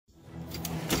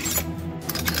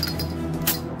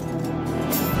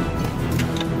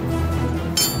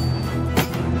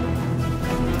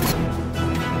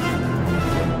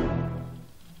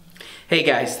Hey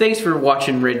guys, thanks for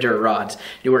watching Red Dirt Rods.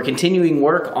 We're continuing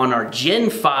work on our Gen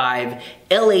 5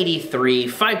 L83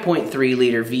 5.3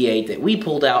 liter V8 that we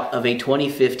pulled out of a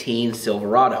 2015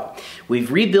 Silverado.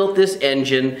 We've rebuilt this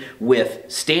engine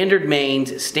with standard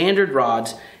mains, standard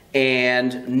rods,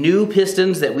 and new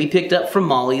pistons that we picked up from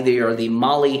Molly. They are the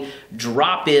Molly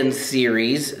drop-in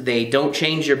series. They don't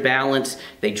change your balance.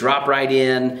 They drop right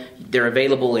in. They're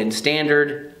available in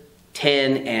standard,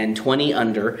 10 and 20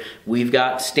 under. We've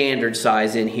got standard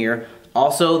size in here.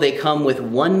 Also, they come with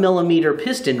 1mm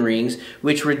piston rings,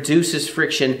 which reduces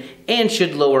friction and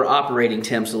should lower operating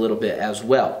temps a little bit as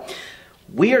well.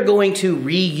 We are going to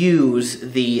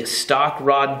reuse the stock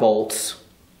rod bolts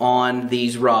on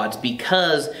these rods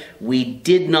because we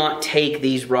did not take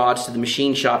these rods to the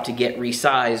machine shop to get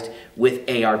resized with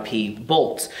ARP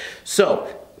bolts.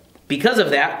 So, because of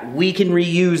that, we can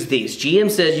reuse these.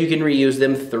 GM says you can reuse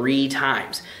them 3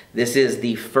 times. This is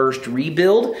the first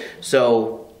rebuild,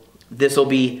 so this will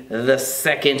be the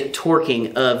second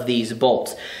torquing of these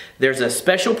bolts. There's a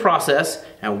special process,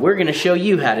 and we're gonna show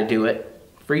you how to do it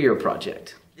for your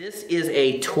project. This is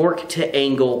a torque to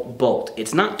angle bolt.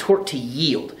 It's not torque to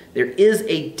yield. There is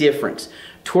a difference.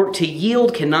 Torque to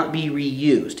yield cannot be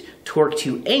reused. Torque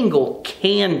to angle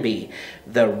can be.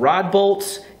 The rod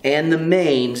bolts and the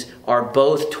mains are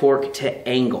both torque to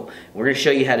angle. We're going to show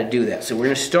you how to do that. So we're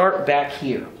going to start back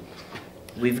here.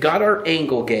 We've got our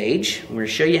angle gauge. We're going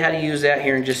to show you how to use that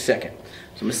here in just a second. So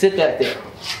I'm going to sit that there.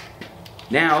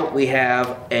 Now we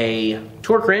have a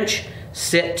torque wrench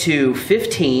set to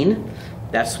 15.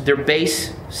 That's their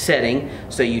base setting.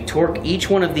 So you torque each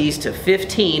one of these to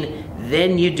 15,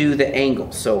 then you do the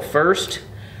angle. So first,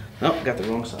 oh, got the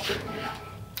wrong socket.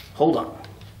 Hold on.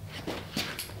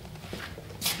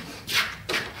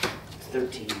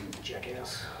 13,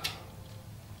 jackass.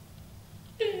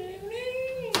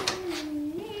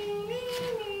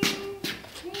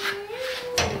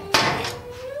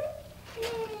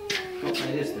 Oh,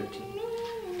 it is 13.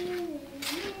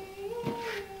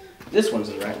 This one's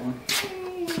the right one.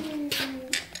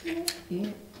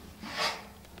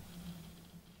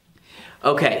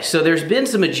 Okay, so there's been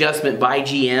some adjustment by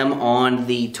GM on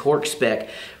the torque spec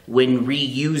when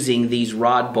reusing these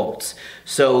rod bolts.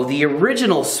 So the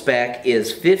original spec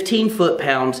is 15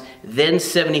 foot-pounds, then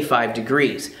 75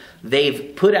 degrees.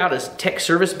 They've put out a tech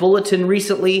service bulletin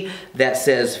recently that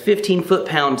says 15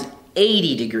 foot-pounds,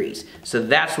 80 degrees. So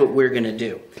that's what we're gonna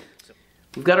do.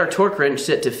 We've got our torque wrench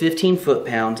set to 15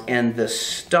 foot-pounds, and the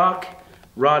stock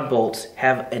rod bolts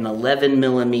have an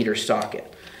 11mm socket.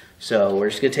 So we're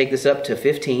just going to take this up to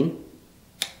 15.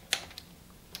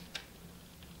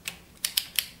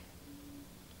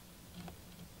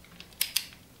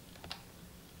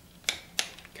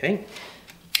 Okay.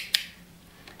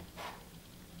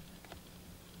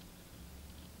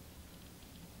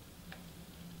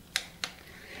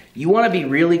 You want to be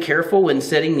really careful when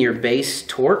setting your base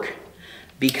torque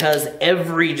because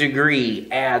every degree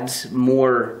adds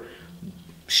more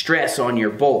stress on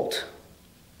your bolt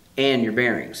and your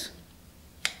bearings.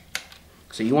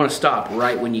 So you want to stop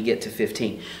right when you get to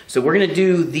 15. So we're going to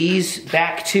do these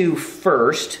back 2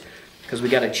 first because we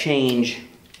got to change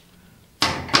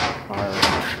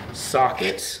our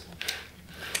sockets.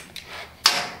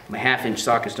 My 1/2-inch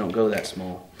sockets don't go that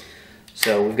small.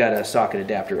 So we've got a socket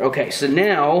adapter. Okay, so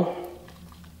now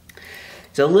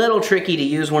it's a little tricky to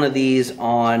use one of these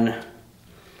on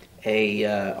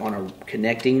a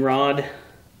connecting rod.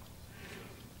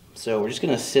 So we're just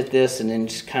going to sit this and then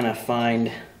just kind of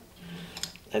find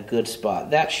a good spot.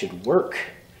 That should work.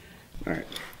 All right.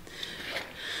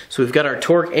 So we've got our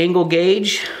torque angle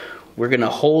gauge. We're going to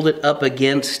hold it up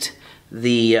against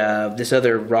the this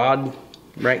other rod,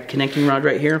 right, connecting rod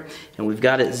right here, and we've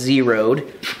got it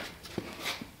zeroed.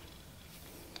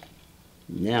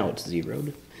 Now it's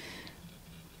zeroed.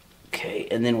 Okay,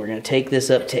 and then we're going to take this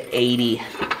up to 80.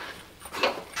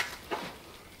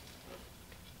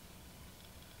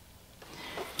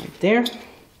 There.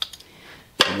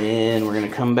 And then we're going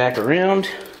to come back around.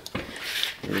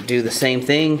 We're going to do the same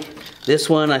thing. This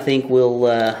one I think we'll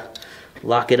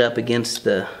lock it up against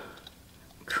the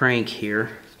crank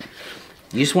here.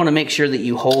 You just want to make sure that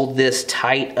you hold this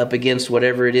tight up against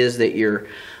whatever it is that you're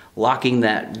locking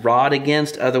that rod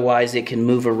against. Otherwise it can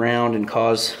move around and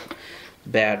cause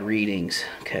bad readings.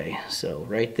 Okay, so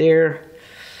right there.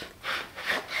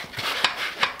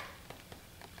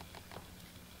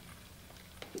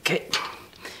 Okay,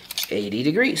 80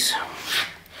 degrees.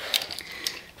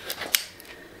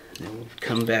 Then we'll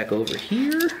come back over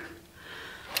here.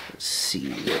 Let's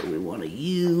see what we want to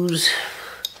use.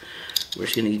 We're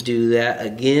just going to do that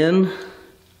again.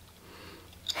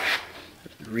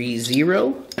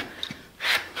 Re-zero.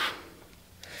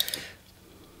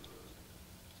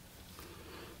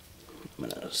 I'm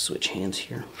gonna switch hands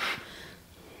here.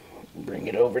 Bring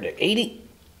it over to 80.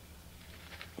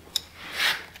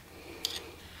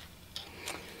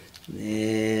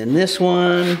 Then this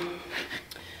one,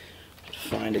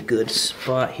 find a good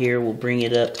spot here. We'll bring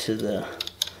it up to the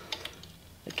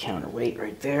counterweight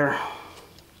right there.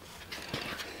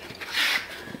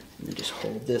 And then just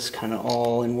hold this kind of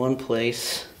all in one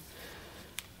place.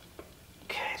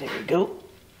 Okay, there we go.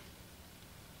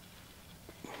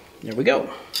 There we go.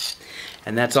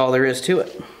 And that's all there is to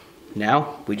it.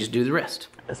 Now, we just do the rest.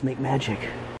 Let's make magic.